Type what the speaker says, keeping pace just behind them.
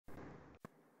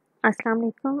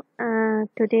Assalamu alaikum.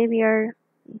 Today we are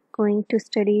going to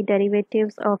study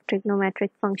derivatives of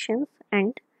trigonometric functions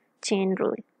and chain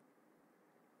rule.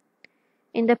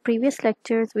 In the previous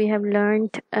lectures we have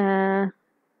learned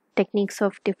techniques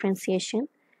of differentiation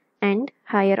and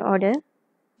higher order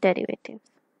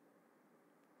derivatives.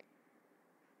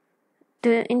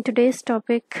 In today's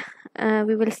topic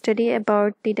we will study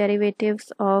about the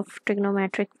derivatives of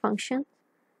trigonometric functions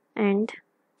and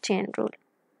chain rule.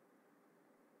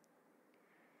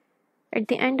 At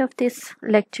the end of this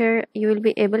lecture, you will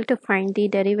be able to find the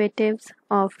derivatives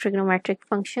of trigonometric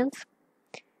functions,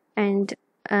 and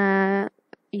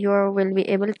you will be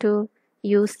able to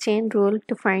use chain rule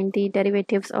to find the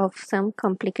derivatives of some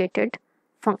complicated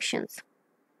functions.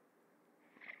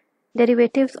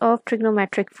 Derivatives of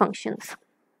trigonometric functions.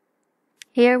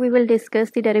 Here we will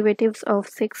discuss the derivatives of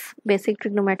 6 basic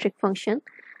trigonometric functions.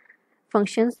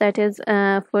 That is,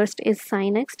 first is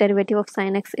sin x. Derivative of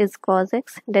sin x is cos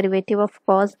x. Derivative of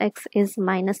cos x is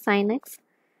minus sin x.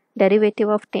 Derivative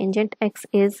of tangent x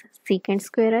is secant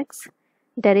square x.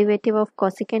 Derivative of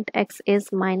cosecant x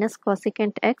is minus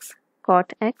cosecant x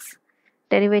cot x.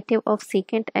 Derivative of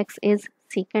secant x is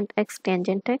secant x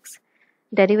tangent x.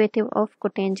 Derivative of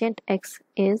cotangent x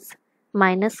is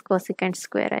minus cosecant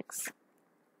square x.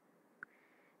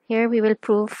 Here we will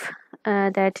prove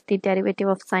that the derivative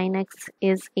of sin x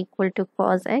is equal to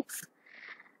cos x.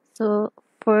 So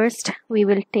first we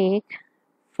will take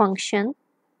function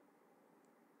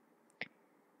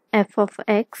f of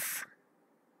x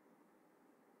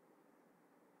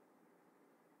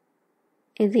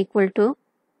is equal to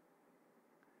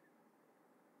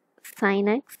sin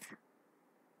x,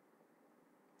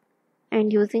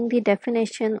 and using the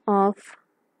definition of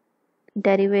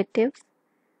derivatives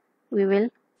we will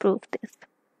prove this.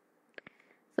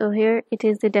 So here it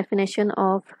is the definition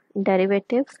of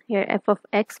derivatives. Here f of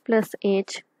x plus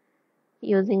h,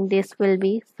 using this will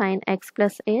be sin x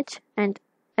plus h, and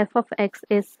f of x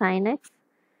is sin x.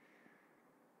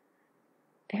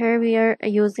 Here we are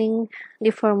using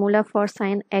the formula for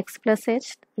sin x plus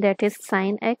h, that is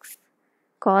sin x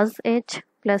cos h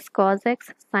plus cos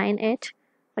x sin h,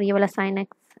 और ये वाला sin x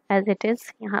as it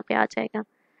is यहाँ पे आ जाएगा.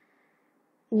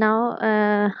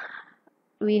 Now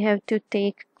we have to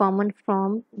take common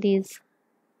from these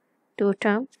two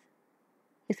terms.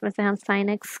 इसमें से हम sin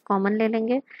x common ले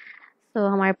लेंगे, तो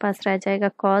हमारे पास रह जाएगा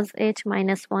cos h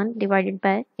minus 1 divided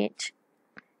by h.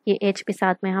 ये h भी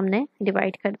साथ में हमने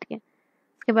डिवाइड कर दिया.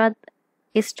 उसके बाद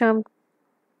इस टर्म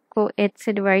को h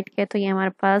से डिवाइड किया तो ये हमारे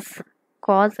पास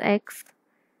cos x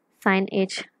sin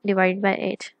h divided by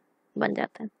h बन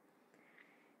जाता है.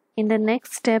 In the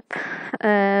next step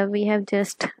we have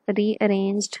just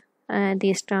rearranged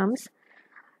these terms.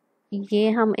 ये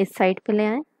हम इस साइड पे ले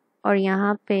आए और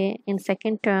यहाँ पे in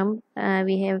second term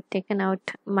we have taken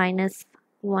out minus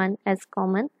 1 as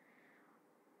common.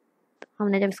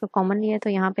 हमने जब इसको कॉमन लिया तो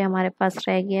यहाँ पे हमारे पास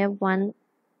रह गया 1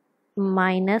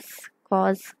 minus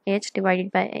cos h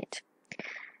divided by h.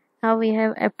 Now we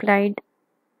have applied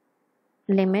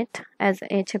limit as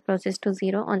h approaches to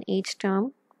 0 on each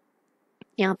term.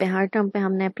 यहाँ पे हर टर्म पे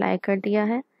हमने अप्लाई कर दिया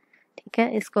है, ठीक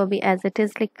है. इसको भी एज इट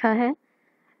इज़ लिखा है.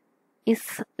 इस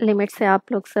लिमिट से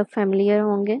आप लोग सब फैमिलियर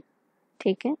होंगे,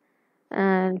 ठीक है.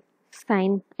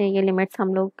 साइन ये लिमिट्स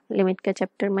हम लोग लिमिट के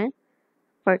चैप्टर में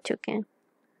पढ़ चुके हैं,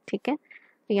 ठीक है.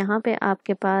 तो यहाँ पे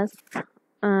आपके पास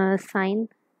sign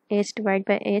h divided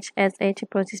by h as h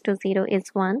approaches to 0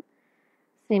 is 1.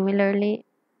 Similarly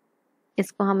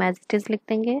इसको हम एज इट इज़ लिख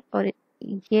देंगे और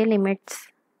ये लिमिट्स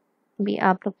भी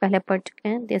आप लोग पहले पढ़ चुके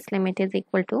हैं. This limit is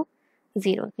equal to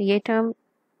 0. ये टर्म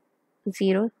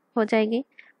 0 हो जाएगी.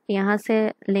 यहाँ से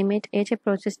limit h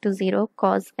approaches to 0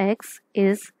 cos x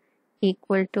is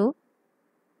equal to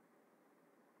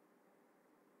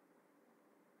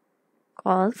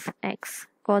cos x.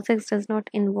 Cos x does not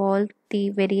involve the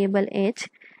variable h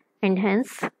and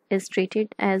hence is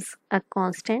treated as a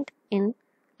constant in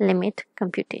limit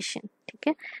computation, ठीक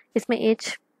है. इसमें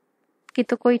h की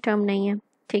तो कोई टर्म नहीं है,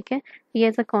 ठीक है. ये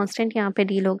एज अ कांस्टेंट यहाँ पे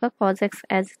डील होगा. cos x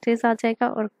as it is आ जाएगा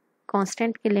और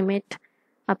कांस्टेंट की लिमिट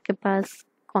आपके पास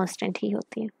कांस्टेंट ही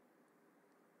होती है.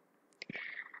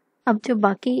 अब जो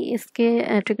बाकी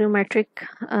इसके ट्रिग्नोमेट्रिक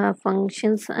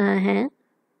फंक्शंस हैं,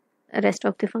 रेस्ट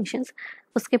ऑफ द फंक्शंस,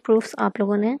 उसके प्रूफ्स आप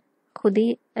लोगों ने खुद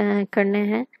ही करने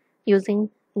हैं using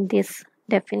this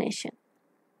definition.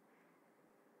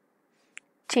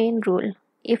 Chain rule.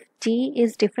 If g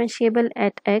is differentiable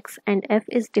at x and f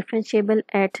is differentiable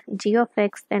at g of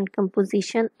x, then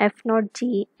composition f naught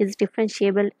g is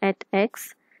differentiable at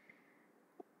x,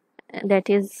 that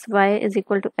is y is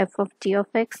equal to f of g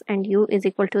of x and u is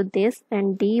equal to this,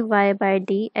 and dy by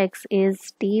dx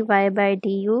is dy by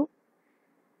du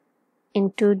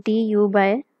into D you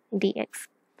bye D x.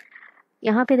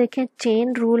 यहाँ पे देखें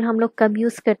chain rule हम लोग कब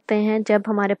use करते हैं, जब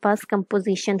हमारे पास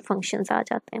कंपोजिशन फंक्शंस आ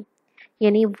जाते हैं,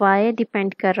 यानी y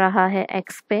डिपेंड कर रहा है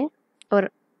x पे और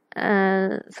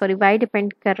सॉरी y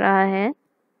डिपेंड कर रहा है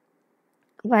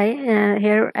y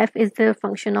here f is the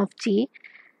function of g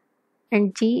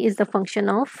and g is the function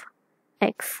of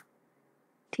x।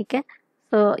 ठीक है,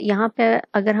 तो यहाँ पे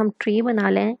अगर हम ट्री बना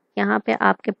लें, यहाँ पे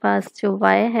आपके पास जो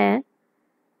y है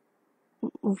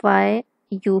y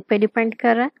u पे डिपेंड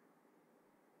कर रहा है,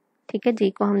 ठीक है,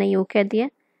 g को हमने u कह दिया,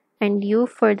 and u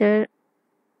further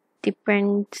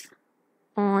depends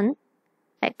on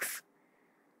x,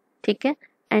 ठीक है,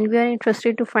 and we are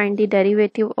interested to find the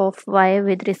derivative of y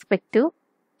with respect to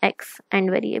x and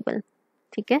variable.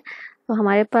 ठीक है, तो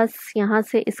हमारे पास यहाँ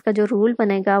से इसका जो रूल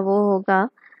बनेगा वो होगा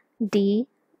dy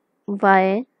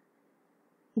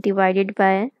divided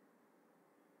by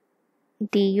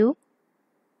du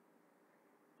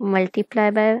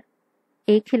multiply by,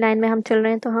 एक ही लाइन में हम चल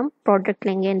रहे हैं तो हम प्रोडक्ट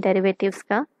लेंगे इन डेरिवेटिव्स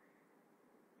का,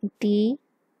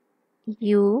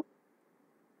 du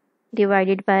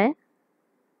डिवाइडेड बाय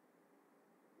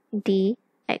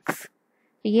dx।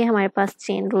 ये हमारे पास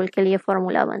चेन रूल के लिए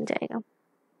फॉर्मूला बन जाएगा।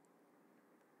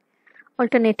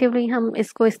 अल्टरनेटिवली हम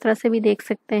इसको इस तरह से भी देख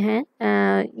सकते हैं,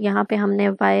 यहाँ पे हमने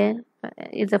y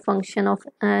is a function of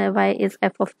y is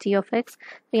f of g of x,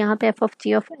 तो यहाँ पे f of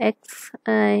g of x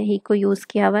ही को यूज़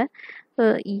किया हुआ है,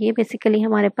 तो ये बेसिकली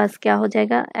हमारे पास क्या हो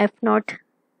जाएगा, f नॉट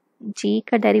g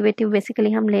का डेरिवेटिव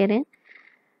बेसिकली हम ले रहे हैं,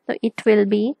 तो it will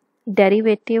be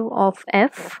derivative of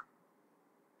f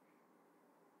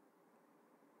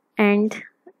and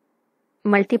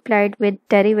multiplied with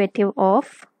derivative of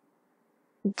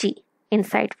g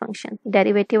inside function,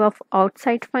 derivative of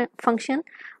outside function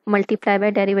multiply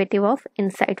by derivative of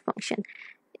inside function।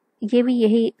 ये भी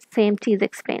यही सेम चीज़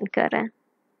एक्सप्लेन कर रहा है।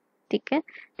 ठीक है,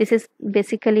 this is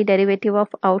basically derivative of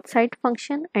outside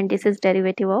function and this is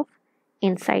derivative of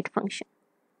inside function.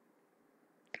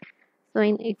 So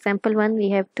in example 1 we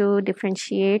have to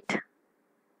differentiate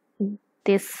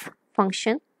this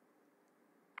function.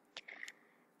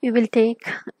 We will take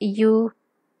u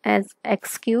as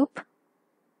x cube,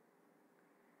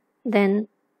 then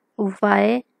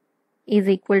y is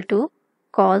equal to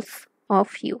cos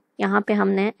of u। यहाँ पे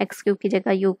हमने x cube की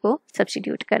जगह u को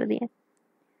substitute कर दिया।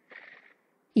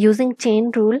 Using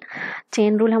chain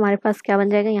rule हमारे पास क्या बन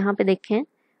जाएगा, यहाँ पे देखें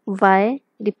y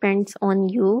depends on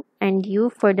u and u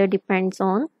further depends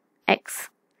on x,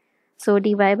 so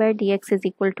dy by dx is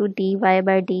equal to dy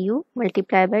by du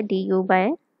multiply by du by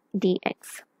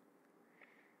dx।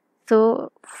 तो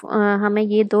हमें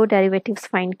ये दो डेरिवेटिव्स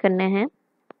फाइंड करने हैं।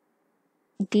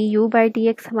 du by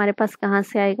dx हमारे पास कहाँ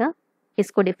से आएगा,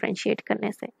 इसको डिफरेंशिएट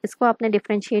करने से, इसको आपने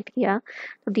डिफरेंशिएट किया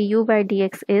तो du by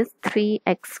dx is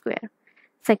 3x square.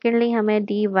 Secondly हमें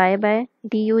dy by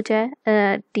du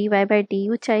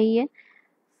चाहिए,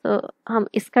 तो हम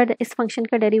इस फंक्शन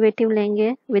का डेरिवेटिव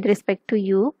लेंगे विद रिस्पेक्ट टू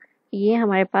u, ये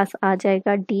हमारे पास आ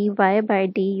जाएगा dy by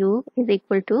du is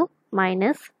equal to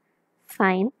minus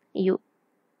sign u।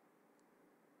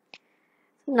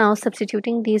 Now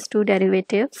substituting these two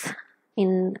derivatives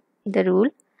in the rule,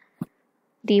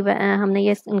 हमने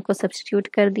ये इनको सब्स्टिट्यूट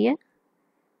कर दिया,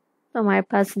 तो हमारे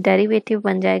पास डेरिवेटिव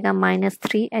बन जाएगा minus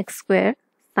 3x square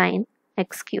sine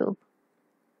x cube.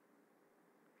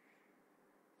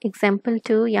 Example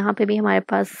 2, यहाँ पे भी हमारे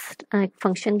पास एक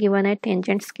फंक्शन गिवन है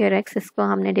टेंजेंट स्क्वायर x, इसको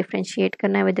हमने डिफरेंशिएट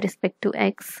करना है विद रिस्पेक्ट टू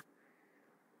x।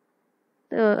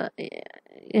 तो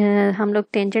हम लोग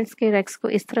टेंजेंट स्क्वायर x को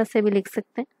इस तरह से भी लिख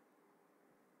सकते हैं।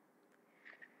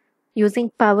 Using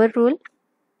power rule,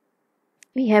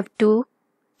 we have 2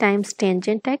 times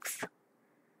tangent x,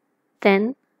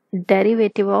 then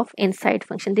derivative of inside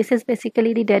function. This is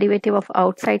basically the derivative of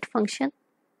outside function.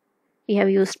 We have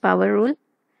used power rule,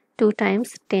 2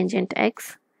 times tangent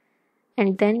x,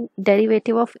 and then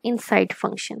derivative of inside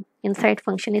function. Inside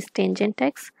function is tangent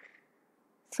x,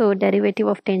 so derivative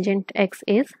of tangent x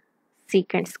is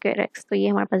secant square x. तो ये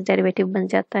हमारे पास derivative बन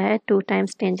जाता है 2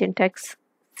 times tangent x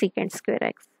secant square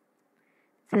x.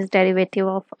 This is derivative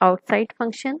of outside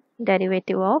function,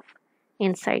 derivative of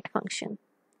inside function.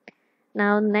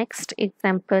 Now next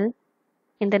example,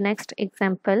 in the next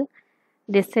example,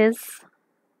 this is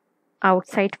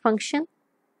outside function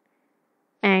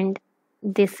and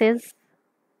this is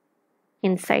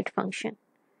inside function.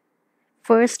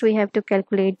 First we have to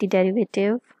calculate the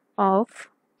derivative of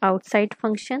outside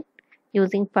function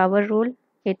using power rule.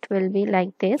 It will be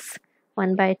like this,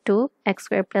 1 by 2 x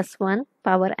square plus 1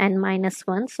 power n minus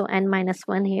 1, so n minus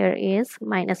 1 here is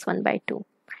minus 1 by 2.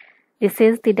 This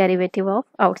is the derivative of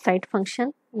outside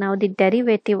function. Now the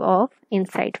derivative of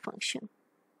inside function.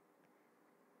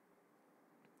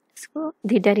 So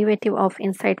the derivative of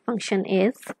inside function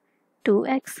is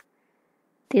 2x.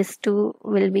 This 2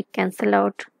 will be cancelled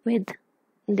out with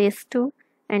this 2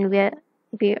 and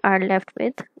we are left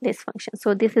with this function.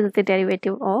 So this is the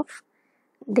derivative of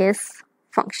this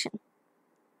function.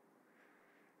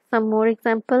 Some more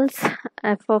examples.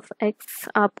 f of x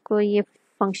आपको ये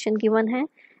function given है.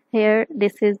 Here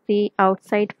this is the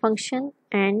outside function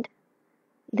and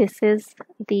this is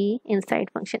the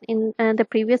inside function. In the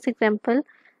previous example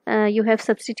you have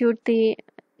substitute the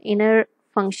inner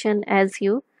function as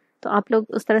u. तो आप लोग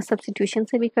उस तरह substitution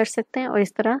से भी कर सकते हैं और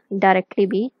इस तरह डायरेक्टली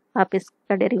भी आप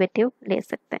इसका डेरिवेटिव ले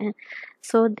सकते हैं.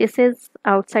 So this is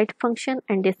outside function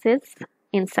and this is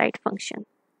inside function.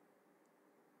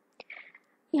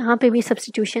 यहाँ पे भी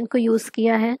सब्स्टिट्यूशन को यूज़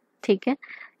किया है. ठीक है,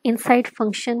 इनसाइड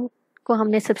फंक्शन को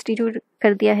हमने सब्स्टिट्यूट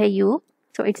कर दिया है u.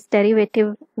 So it's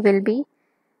derivative will be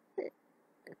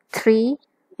 3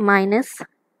 minus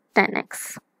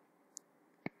 10x.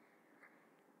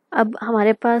 अब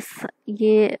हमारे पास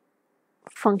ये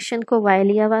फंक्शन को y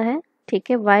लिया हुआ है. ठीक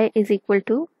है, y is equal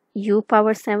to u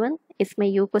power 7. इसमें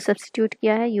u को सब्स्टिट्यूट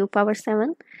किया है, u power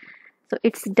 7. So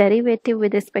its derivative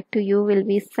with respect to u will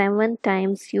be 7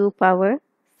 times u power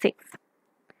 6.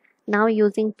 Now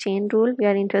using chain rule, we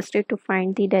are interested to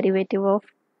find the derivative of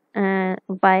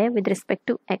y with respect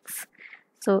to x.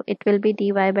 So it will be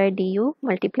dy by du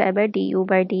multiplied by du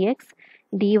by dx.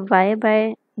 dy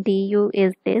by du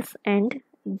is this and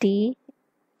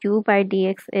du by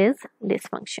dx is this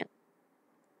function.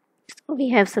 So we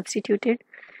have substituted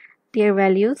their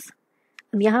values.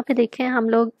 अब यहाँ पे देखें हम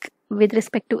लोग with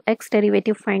respect to x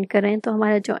derivative find कर रहे हैं, तो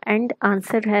हमारा जो एंड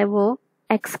आंसर है वो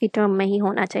x की टर्म में ही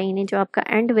होना चाहिए. यानी जो आपका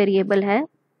एंड वेरिएबल है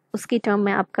उसकी टर्म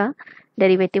में आपका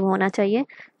डेरिवेटिव होना चाहिए.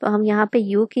 तो हम यहाँ पे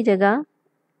u की जगह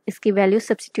इसकी वैल्यू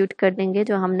सब्स्टिट्यूट कर देंगे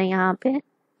जो हमने यहाँ पे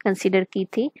कंसीडर की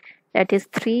थी, that is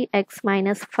 3x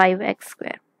minus 5x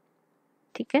square.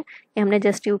 ठीक है, ये हमने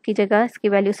जस्ट u की जगह इसकी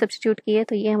वैल्यू सब्स्टिट्यूट की है,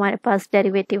 तो ये हमारे पास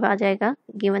डेरिवेटिव आ जाएगा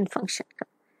गिवन फंक्शन का.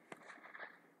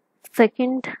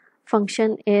 Second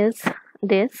function is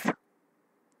this.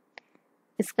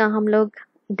 इसका हम लोग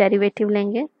डेरिवेटिव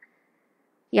लेंगे.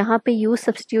 यहाँ पे u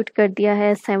सब्स्टिट्यूट कर दिया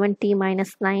है 7t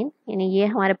माइनस 9, यानी ये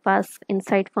हमारे पास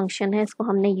इनसाइड फंक्शन है, इसको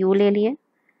हमने u ले लिए.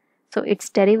 So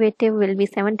it's derivative will be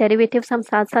 7. Derivatives हम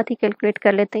साथ साथ ही कैलकुलेट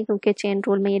कर लेते हैं क्योंकि चेन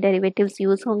रूल में ये डेरिवेटिव्स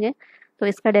यूज़ होंगे. तो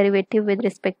इसका derivative with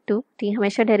respect to t,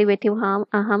 हमेशा डेरिवेटिव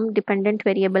हम डिपेंडेंट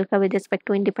वेरिएबल का with respect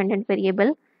to independent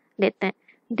variable लेते हैं.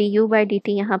 du बाई dt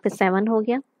यहाँ पे 7 हो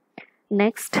गया.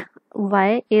 Next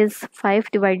y is 5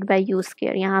 divide by u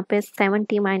square. यहाँ पे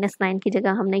 7t माइनस 9 की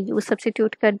जगह हमने u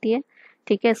सब्स्टिट्यूट कर दिए.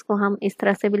 ठीक है, इसको हम इस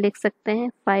तरह से भी लिख सकते हैं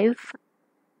 5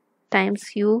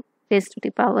 times u raise to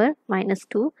the power minus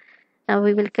 2. Now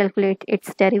we will calculate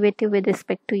its derivative with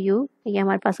respect to u. ये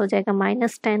हमारे पास हो जाएगा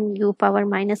minus 10 u power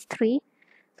minus 3.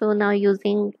 So now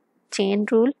using chain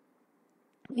rule,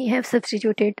 we have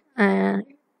substituted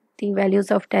the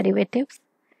values of derivatives.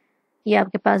 ये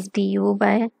आपके पास du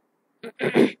by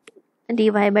dy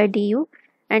by du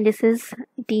and this is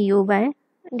du by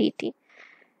dt.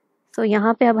 So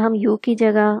यहाँ पे अब हम u की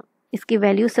जगह इसकी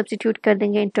वैल्यू सब्स्टिट्यूट कर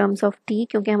देंगे इन टर्म्स ऑफ t,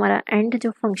 क्योंकि हमारा एंड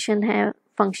जो फंक्शन है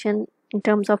function in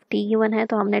terms of t given है,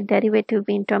 तो हमने डेरिवेटिव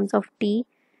भी in terms of t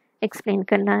explain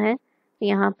करना है.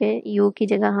 यहाँ पे u की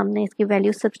जगह हमने इसकी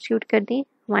वैल्यू सब्स्टिट्यूट कर दी.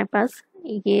 हमारे पास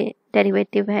ये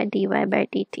डेरिवेटिव है dy by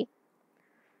dt.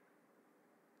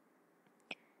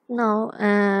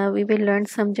 Now we will learn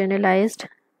some generalized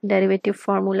derivative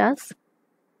formulas.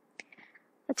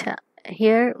 अच्छा,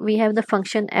 here we have the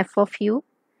function f of u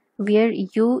where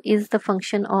u is the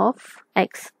function of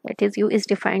x, that is u is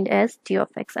defined as g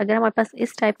of x. अगर हमारे पास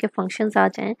इस type के functions आ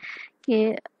जाएं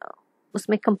कि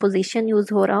उसमें composition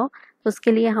use हो रहा हो, तो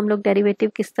उसके लिए हम लोग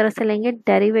डेरिवेटिव किस तरह से लेंगे,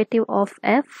 derivative of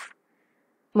f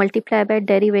multiply by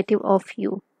derivative of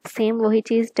u. Same वही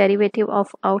चीज़ derivative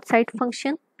of outside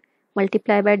function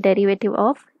multiply by derivative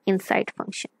of inside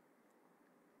function.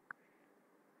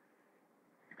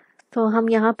 तो हम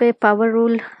यहाँ पे पावर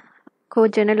रूल को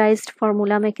जनरलाइज्ड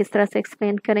फार्मूला में किस तरह से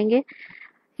एक्सप्लेन करेंगे.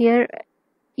 Here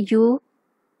u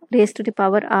raise to the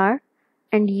power r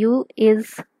and u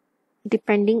is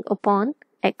depending upon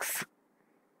x.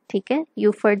 ठीक है,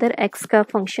 u फर्दर x का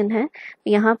फंक्शन है.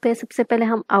 यहाँ पे सबसे पहले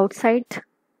हम आउटसाइड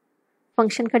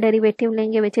फंक्शन का डेरिवेटिव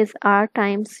लेंगे which is r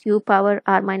times u power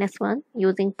r minus 1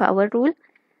 using power rule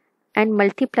and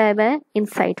multiply by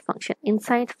inside function.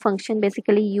 Inside function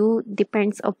basically u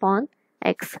depends upon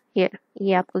x here,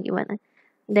 ये आपको गिवन है.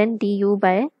 Then du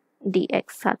by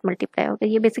dx साथ multiply होगा.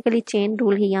 ये basically chain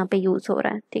rule ही यहाँ पे use हो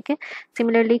रहा है. ठीक है,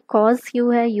 सिमिलरली cos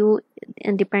u है, u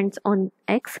depends on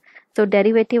x, so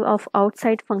derivative of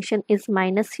outside function is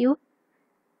minus u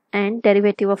and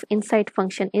derivative of inside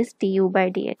function is du by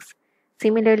dx.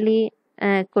 Similarly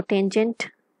cotangent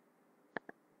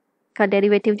का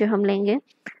डेरिवेटिव जो हम लेंगे,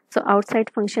 सो आउटसाइड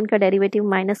फंक्शन का derivative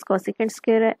minus cosecant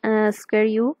square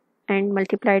you and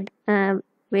multiplied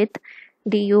with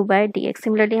D you by D x.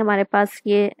 Similarly हमारे पास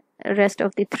ये rest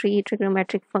of the 3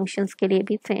 trigonometric functions के लिए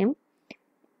भी सेम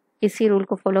इसी रूल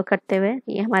को फॉलो करते हुए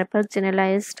ये हमारे पास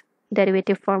जनरलाइज्ड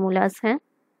डेरिवेटिव फार्मूलाज हैं.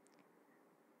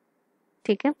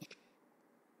 ठीक है.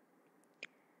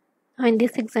 In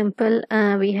this example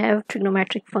we have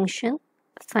trigonometric function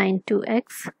sin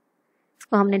 2x.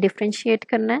 इसको हमने डिफरेंशिएट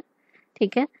करना है.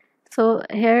 ठीक है. So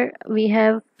here we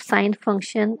have sin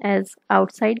function as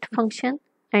outside function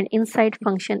and inside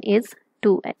function is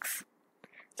 2x.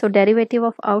 So derivative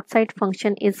of outside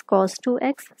function is cos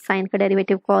 2x. sin का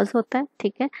derivative cos होता है.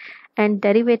 ठीक है. And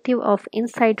derivative of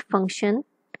inside function,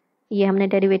 ये हमने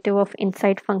डेरिवेटिव ऑफ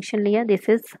इनसाइड फंक्शन लिया, this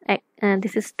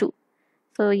is 2.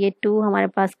 सो ये 2 हमारे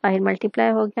पास बाहर मल्टीप्लाई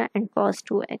हो गया and cos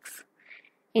 2x.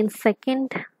 In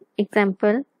second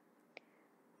example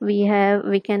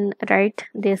we can write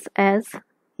this as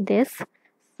this.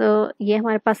 so ये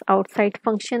हमारे पास आउटसाइड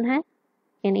फंक्शन है,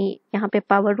 यानी यहाँ पे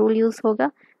पावर रूल यूज होगा,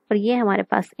 और ये हमारे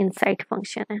पास इनसाइड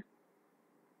फंक्शन है.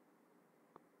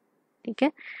 ठीक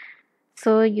है.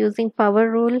 So using power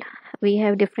rule we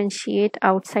have differentiate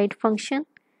outside function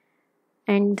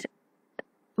and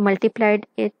multiplied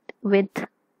it with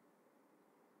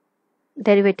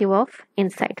derivative of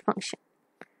inside function.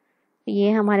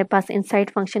 ये हमारे पास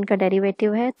inside function का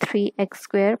डेरिवेटिव है 3x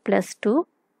square plus 2.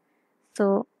 so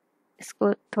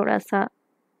इसको थोड़ा सा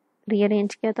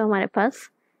रीअरेंज किया तो हमारे पास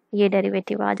ये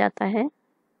डेरिवेटिव आ जाता है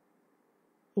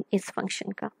इस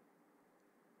फंक्शन का.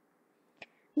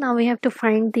 Now we have to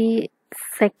find the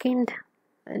second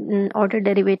order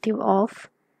derivative of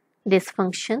this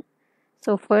function.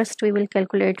 So first we will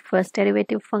calculate first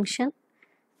derivative function.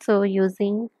 So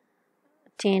using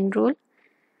chain rule,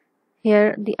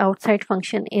 here the outside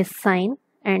function is sine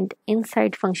and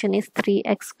inside function is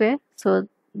 3x square. So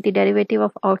the derivative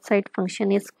of outside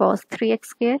function is cos 3x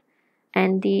square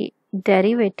and the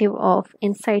derivative of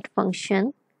inside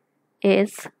function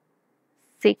is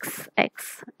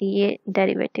 6x. ये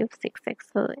derivative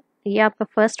 6x. So ये आपका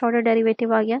first order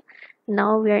derivative आ गया.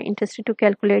 Now we are interested to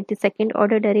calculate the second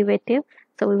order derivative.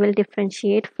 So we will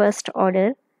differentiate first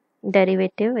order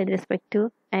derivative with respect to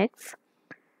x.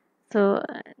 So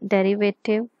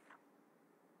derivative,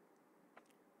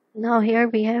 now here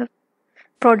we have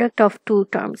product of to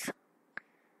terms.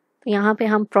 तो यहाँ पे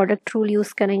हम product rule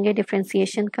use करेंगे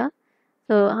differentiation का.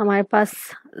 तो हमारे पास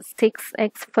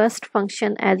 6x first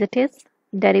function as it is,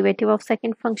 derivative of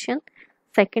second function,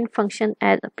 second function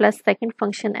as plus second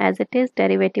function as it is,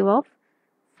 derivative of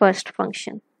first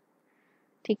function.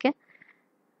 ठीक है.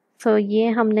 so ये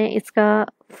हमने इसका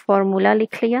फॉर्मूला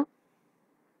लिख लिया.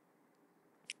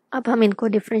 अब हम इनको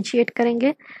डिफरेंशिएट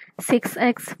करेंगे.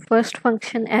 6x first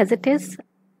function as it is,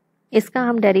 इसका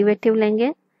हम डेरिवेटिव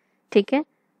लेंगे. ठीक है.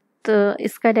 तो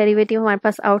इसका डेरिवेटिव हमारे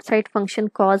पास आउटसाइड फंक्शन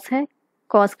cos है,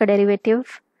 cos का derivative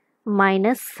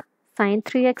minus sign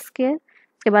 3x square.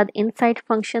 उसके बाद इनसाइड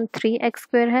फंक्शन 3x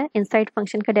स्क्वायर है, इनसाइड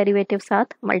फंक्शन का डेरिवेटिव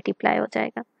साथ मल्टीप्लाई हो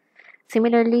जाएगा.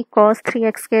 Similarly cos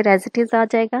 3x square as it is आ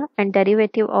जाएगा and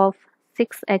derivative of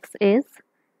 6x is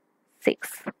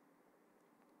 6.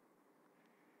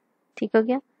 ठीक हो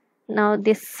गया. Now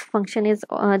this function is,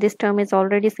 this term is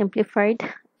already simplified.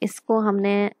 इसको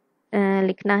हमने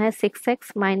लिखना है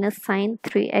 6x minus sign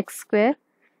 3x square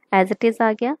as it is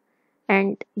आ गया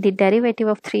and the derivative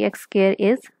of 3x square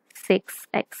is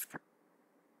 6x.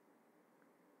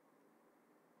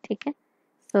 ठीक है.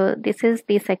 so this is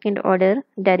the second order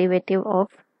derivative of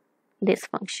this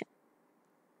function.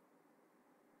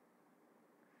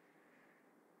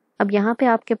 अब यहाँ पे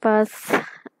आपके पास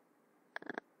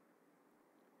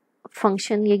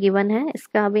फंक्शन ये गिवन है,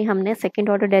 इसका अभी हमने सेकेंड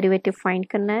ऑर्डर डेरिवेटिव फाइंड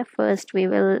करना है. First we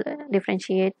will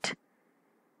differentiate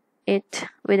it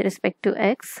with respect to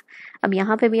x. अब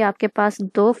यहाँ पे भी आपके पास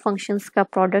दो फंक्शंस का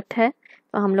प्रोडक्ट है,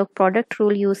 तो हम लोग प्रोडक्ट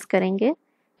रूल यूज़ करेंगे.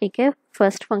 ठीक है.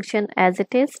 First function as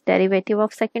it is, derivative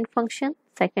of second function,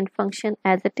 second function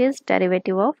as it is,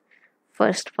 derivative of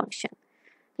first function.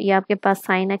 ये आपके पास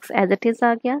sine x as it is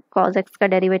आ गया, कॉज एक्स का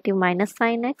derivative minus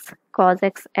sine x, cos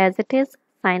x as it is,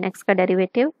 sine x का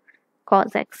derivative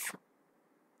cos x.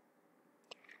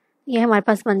 ये हमारे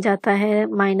पास बन जाता है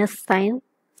माइनस साइन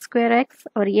स्क्वायर एक्स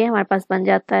और ये हमारे पास बन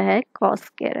जाता है कॉस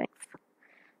स्क्वायर एक्स.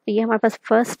 तो ये हमारे पास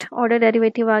फर्स्ट ऑर्डर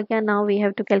डेरिवेटिव आ गया. Now we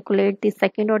have to calculate the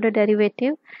second order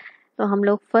derivative. तो हम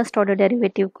लोग फर्स्ट ऑर्डर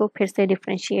डेरिवेटिव को फिर से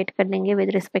डिफरेंशिएट कर देंगे विद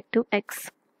रिस्पेक्ट टू x.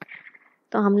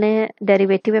 तो हमने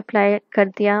डेरिवेटिव अप्लाई कर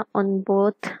दिया on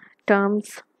both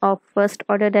terms of first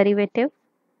order derivative.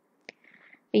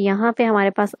 यहाँ पे हमारे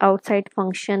पास outside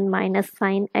function minus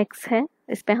sine x है,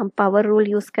 इस पे हम पावर रूल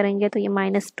यूज़ करेंगे तो ये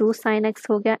 -2 साइन एक्स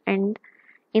हो गया, and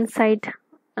inside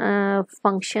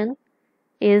function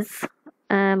is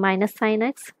minus sin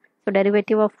x, so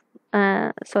derivative of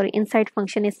inside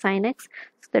function is sin x,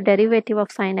 so the derivative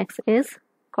of sin x is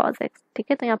cos x। ठीक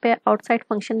है, तो यहाँ पे आउटसाइड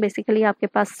फंक्शन बेसिकली आपके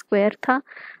पास स्क्वायर था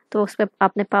तो उस पर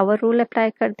आपने पावर रूल अप्लाई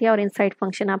कर दिया, और इनसाइड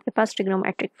फंक्शन आपके पास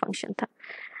ट्रिग्नोमेट्रिक फंक्शन था।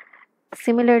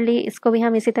 सिमिलरली इसको भी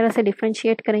हम इसी तरह से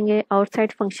डिफ्रेंशिएट करेंगे।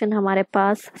 आउटसाइड फंक्शन हमारे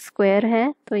पास स्क्वायर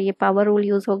है तो ये पावर रूल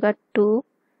यूज होगा 2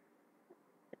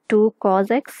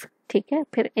 cos x। ठीक है,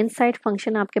 फिर इनसाइड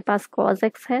फंक्शन आपके पास cos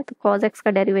x है तो cos x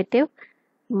का डेरिवेटिव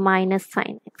माइनस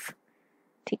साइन x।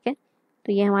 ठीक है,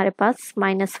 तो ये हमारे पास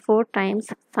 -4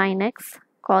 times sign x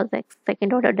cos x,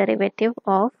 second order derivative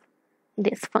of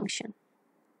this function.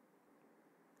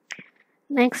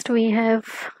 Next we have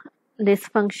this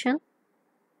function,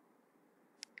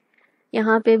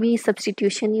 यहाँ पे भी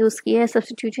सब्स्टिट्यूशन यूज़ किया है।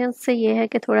 सब्स्टिट्यूशन से ये है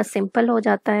कि थोड़ा सिंपल हो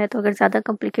जाता है, तो अगर ज़्यादा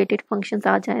कॉम्प्लिकेटेड फंक्शंस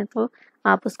आ जाएं तो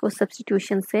आप उसको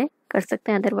सब्स्टिट्यूशन से कर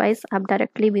सकते हैं, अदरवाइज आप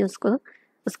डायरेक्टली भी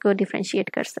उसको डिफ्रेंशिएट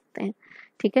कर सकते हैं।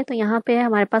 ठीक है, तो यहाँ पे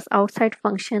हमारे पास आउटसाइड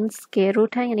फंक्शन स्क्वायर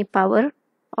रूट है, यानी पावर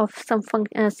ऑफ सम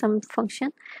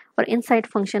फंक्शन, और इनसाइड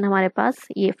फंक्शन हमारे पास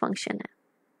ये फंक्शन है।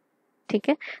 ठीक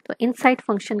है, तो इनसाइड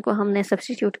फंक्शन को हमने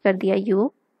सब्स्टिट्यूट कर दिया u।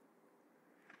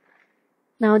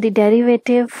 Now the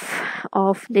derivative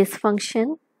of this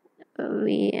function,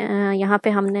 यहाँ पे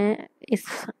हमने इस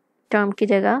टर्म की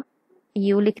जगह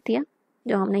u लिख दिया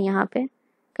जो हमने यहाँ पे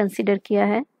कंसिडर किया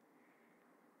है।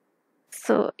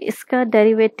 सो इसका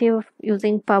डेरिवेटिव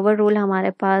यूजिंग पावर रूल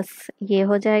हमारे पास ये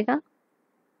हो जाएगा।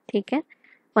 ठीक है,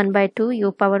 1/2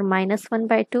 u पावर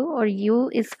 -1/2, और u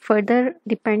is further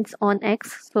depends on x,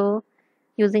 so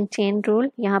using chain rule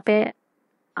यहाँ पे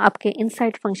आपके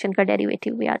इनसाइड फंक्शन का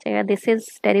डेरिवेटिव भी आ जाएगा। This is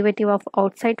derivative of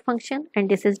outside function and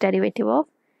this is derivative of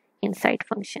inside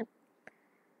function.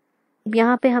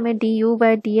 यहाँ पे हमें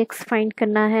du/dx फाइंड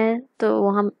करना है, तो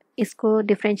हम इसको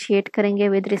डिफ्रेंशिएट करेंगे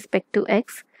विद रिस्पेक्ट टू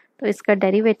x, तो इसका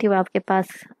डेरिवेटिव आपके पास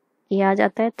ये आ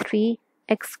जाता है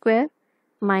 3x²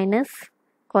 minus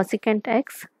cosecant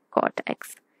x cot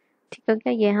x। ठीक हो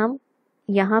गया, ये हम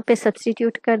यहाँ पे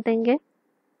सब्स्टिट्यूट कर देंगे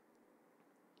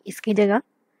इसकी जगह।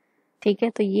 ठीक है,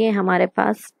 तो ये हमारे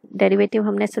पास डेरिवेटिव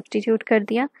हमने सब्स्टिट्यूट कर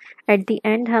दिया। एट द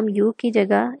एंड हम u की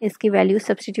जगह इसकी वैल्यू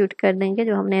सब्स्टिट्यूट कर देंगे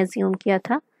जो हमने एज्यूम किया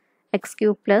था,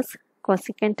 x³ plus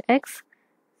cosecant x।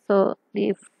 So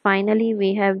finally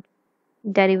we have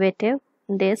derivative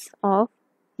this of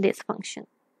this function।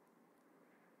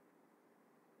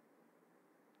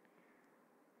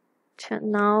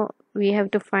 Now we have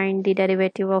to find the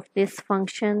derivative of this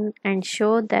function and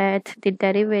show that the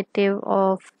derivative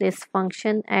of this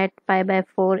function at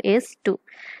π/4 is 2।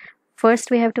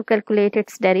 First we have to calculate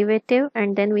its derivative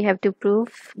and then we have to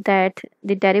prove that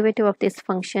the derivative of this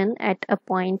function at a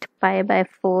point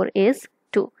π/4 is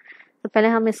 2। तो पहले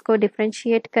हम इसको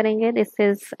differentiate करेंगे। This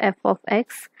is f of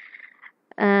x,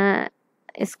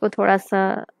 इसको थोड़ा सा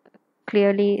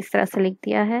clearly इस तरह से लिख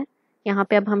दिया है। यहाँ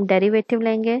पे अब हम डेरिवेटिव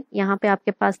लेंगे। यहाँ पे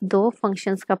आपके पास दो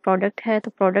फंक्शंस का प्रोडक्ट है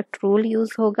तो प्रोडक्ट रूल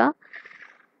यूज़ होगा।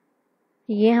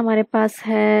 ये हमारे पास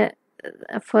है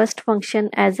first function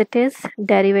as it is,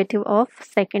 derivative of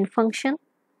second function,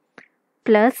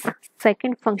 plus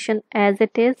second function as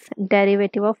it is,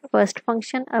 derivative of first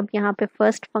function. अब यहाँ पे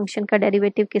फर्स्ट फंक्शन का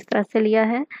डेरिवेटिव किस तरह से लिया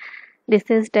है,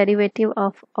 this is derivative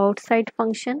of outside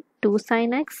function 2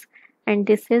 sin x, and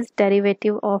this is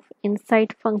derivative of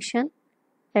inside function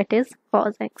that is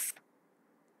cos x।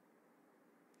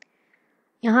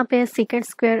 यहाँ पे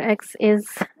secant² x is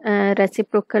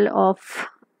reciprocal of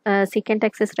secant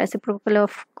x is reciprocal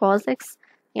of cos x।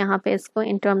 यहाँ पे इसको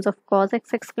in terms of cos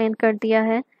x explain कर दिया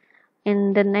है। In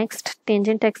the next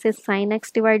tangent x is sin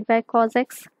x divided by cos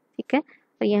x। ठीक है,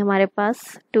 तो ये हमारे पास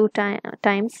 2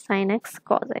 times sin x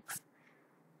cos x।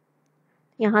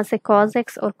 यहाँ से cos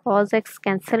x और cos x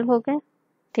कैंसिल हो गए।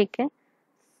 ठीक है,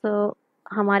 तो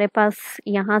हमारे पास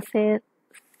यहाँ से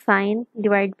sin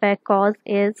divide by cos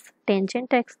is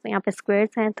tangent x, तो यहाँ पे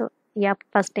स्क्वायर्स हैं तो ये आपके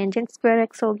पास टेंजेंट स्क्वायर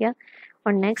x हो गया।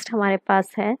 और नेक्स्ट हमारे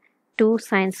पास है 2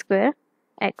 sin²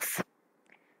 x।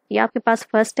 ये आपके पास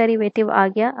फर्स्ट डेरिवेटिव आ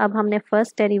गया। अब हमने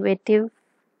फर्स्ट डेरिवेटिव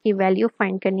की वैल्यू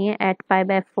फाइंड करनी है एट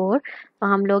π/4, तो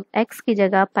हम लोग x की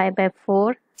जगह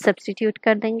π/4 सब्स्टिट्यूट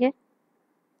कर देंगे।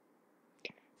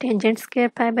 Tangent square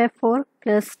π/4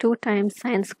 plus 2 times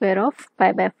sin square of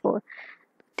π/4।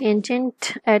 Tangent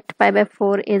at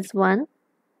π/4 is 1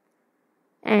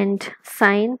 and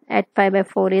sin at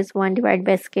π/4 is 1 divided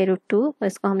by square root 2। तो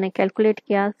इसको हमने कैलकुलेट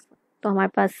किया तो हमारे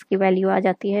पास की वैल्यू आ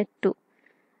जाती है 2।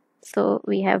 So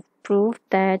we have prove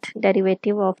that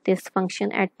derivative of this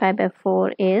function at pi by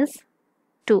 4 is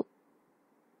 2.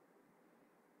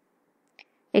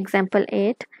 Example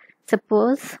 8.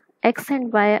 Suppose x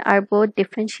and y are both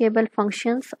differentiable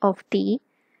functions of t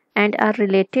and are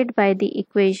related by the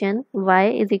equation y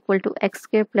is equal to x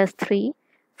square plus 3.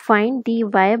 Find dy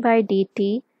by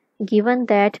dt given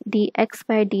that dx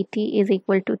by dt is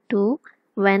equal to 2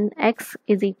 when x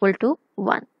is equal to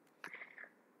 1.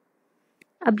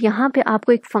 अब यहाँ पे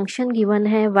आपको एक function given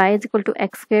है y is equal to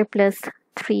x square plus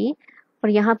 3 और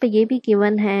यहाँ पे ये भी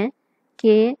गिवन है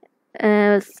कि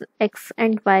x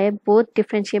and y both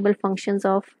differentiable functions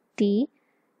of t.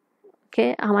 Okay,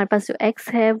 हमारे पास जो x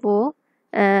है वो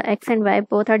x and y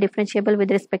both are differentiable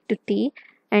with respect to t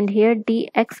and here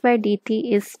dx by dt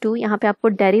is 2. यहाँ पे आपको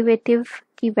डेरिवेटिव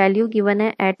की वैल्यू गिवन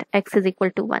है eight x is equal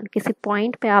to 1. किसी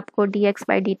पॉइंट पे आपको dx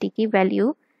बाई dt की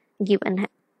वैल्यू गिवन है,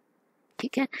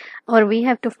 ठीक है, और we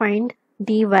have to find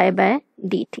dy bye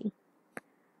dt.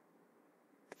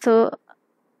 सो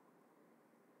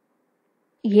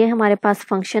ये हमारे पास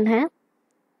फंक्शन है,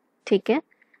 ठीक है,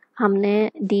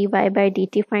 हमने dy बाय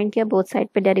dt फाइंड किया, बोथ साइड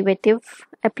पे डेरिवेटिव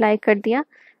अप्लाई कर दिया.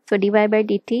 सो dy बाय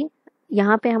dt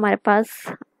यहाँ पे हमारे पास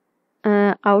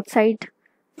outside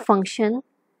function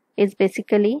is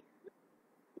basically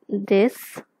this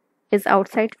is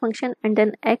outside function and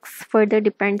then x further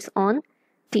depends on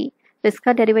t. तो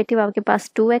इसका डेरिवेटिव आपके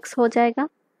पास 2x हो जाएगा,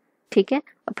 ठीक है,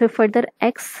 और फिर further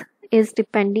x is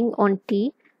depending on t,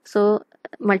 so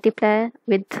multiply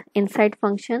with inside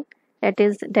function that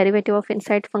is derivative of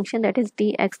inside function, that is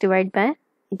dx divided by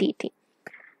dt.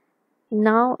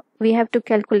 Now we have to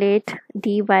calculate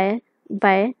dy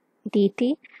by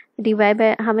dt. dy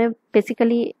by हमें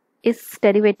basically इस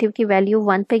derivative की value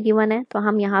 1 पे given है, तो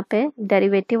हम यहाँ पे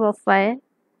derivative of y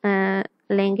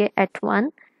लेंगे एट 1.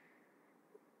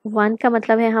 1 का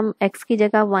मतलब है हम x की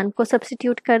जगह 1 को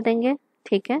सब्स्टिट्यूट कर देंगे,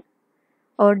 ठीक है,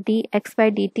 और dx by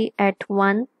dt eight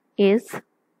 1 is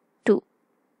 2,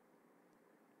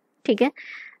 ठीक है.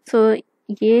 सो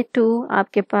ये 2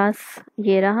 आपके पास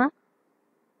ये रहा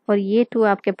और ये 2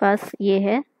 आपके पास ये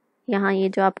है यहाँ, ये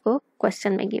जो आपको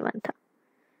क्वेश्चन में गिवन था.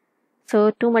 सो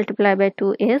 2 मल्टीप्लाई बाय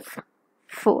 2 इज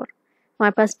 4.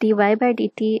 हमारे पास dy bye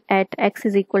dt eight x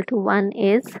is equal to 1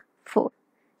 is 4,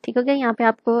 ठीक हो गया. यहाँ पे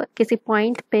आपको किसी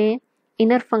पॉइंट पे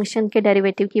इनर फंक्शन के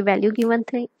डेरिवेटिव की वैल्यू गिवन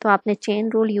थी, तो आपने चेन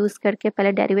रूल यूज़ करके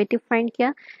पहले डेरिवेटिव फाइंड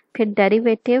किया, फिर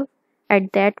डेरिवेटिव एट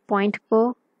दैट पॉइंट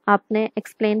को आपने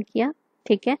एक्सप्लेन किया,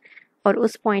 ठीक है, और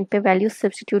उस पॉइंट पे वैल्यू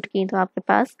सब्स्टिट्यूट की, तो आपके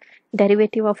पास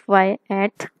डेरिवेटिव ऑफ y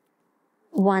एट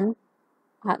 1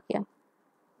 आ गया.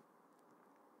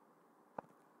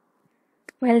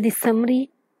 Well the summary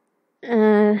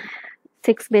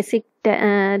 6 basic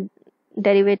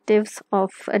derivatives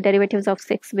of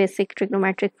 6 basic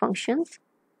trigonometric functions.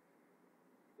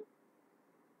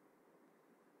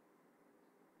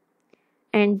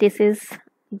 And this is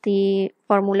the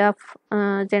formula,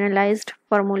 generalized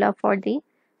formula for the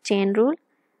chain rule,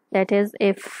 that is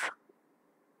if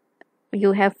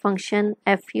you have function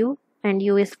fu and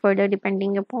u is further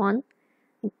depending upon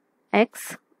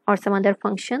x or some other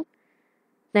function,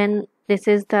 then this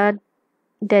is the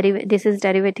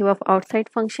derivative of outside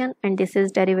function and this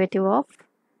is derivative of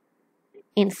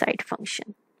inside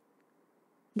function.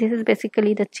 This is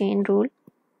basically the chain rule.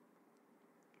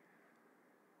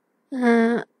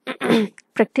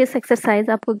 Practice exercise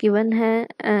आपको given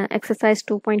है exercise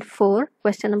 2.4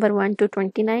 question number 1 to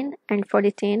 29, and for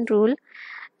the chain rule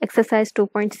exercise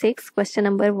 2.6 question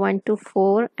number 1 to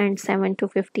 4 and 7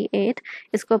 to 58.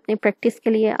 इसको अपनी practice के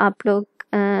लिए आप लोग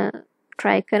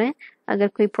try करें. अगर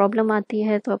कोई प्रॉब्लम आती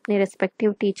है तो अपने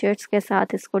रिस्पेक्टिव टीचर्स के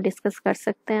साथ इसको डिस्कस कर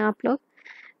सकते हैं आप लोग.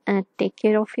 Take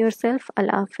care of yourself.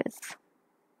 अल्लाह हाफिज़.